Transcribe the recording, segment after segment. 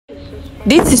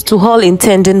This is to all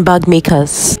intending bag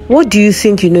makers. What do you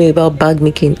think you know about bag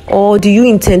making, or do you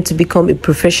intend to become a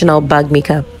professional bag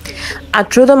maker? At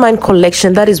Rothermind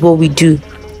Collection, that is what we do.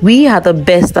 We are the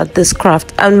best at this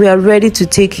craft, and we are ready to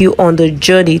take you on the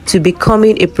journey to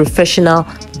becoming a professional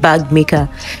bag maker.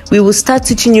 We will start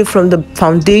teaching you from the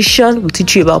foundation. We'll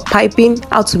teach you about piping,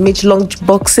 how to make lunch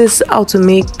boxes, how to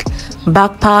make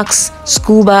backpacks,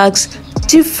 school bags,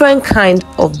 different kind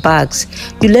of bags.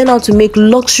 You learn how to make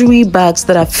luxury bags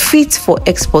that are fit for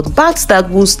export, bags that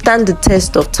will stand the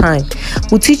test of time.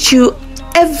 We'll teach you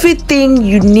everything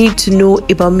you need to know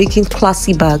about making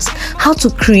classy bags, how to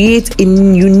create a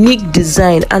unique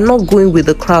design and not going with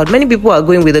the crowd. Many people are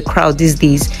going with the crowd these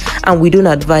days, and we don't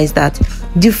advise that.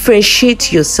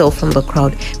 Differentiate yourself from the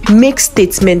crowd. Make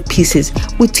statement pieces.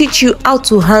 We teach you how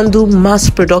to handle mass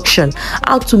production,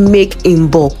 how to make in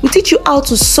bulk. We teach you how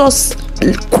to source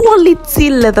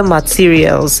quality leather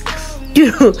materials.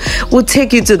 We'll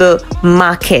take you to the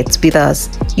market with us.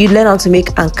 You learn how to make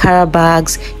Ankara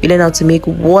bags. You learn how to make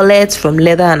wallets from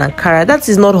leather and Ankara. That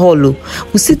is not hollow.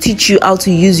 We'll still teach you how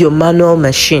to use your manual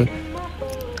machine,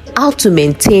 how to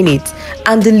maintain it,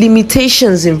 and the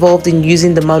limitations involved in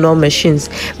using the manual machines.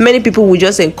 Many people will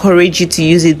just encourage you to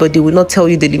use it, but they will not tell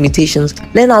you the limitations.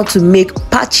 Learn how to make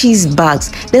patches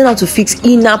bags. Learn how to fix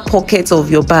inner pockets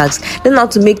of your bags. Learn how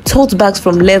to make tote bags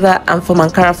from leather and from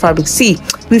Ankara fabric. See,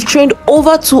 we've trained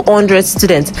over 200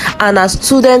 students, and our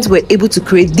students were able to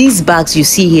create these bags you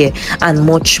see here and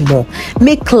much more.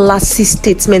 Make classy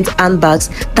statement handbags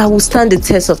that will stand the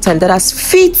test of time, that are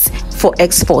fit for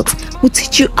export. We'll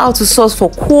teach you how to source for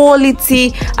quality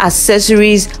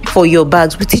accessories for your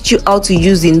bags. We teach you how to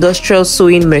use the industrial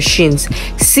sewing machines.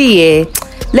 See,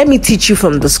 let me teach you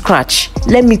from the scratch.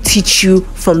 Let me teach you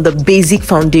from the basic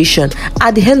foundation.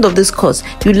 At the end of this course,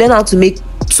 you learn how to make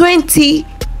 20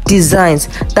 designs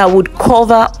that would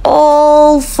cover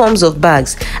all forms of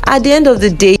bags. At the end of the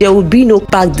day, there will be no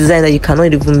bag design that you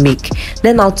cannot even make.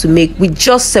 Learn how to make with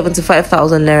just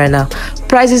 75,000 naira now.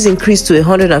 Prices increase to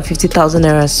 150,000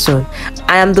 naira soon.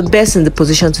 I am the best in the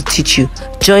position to teach you.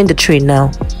 Join the trade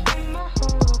now.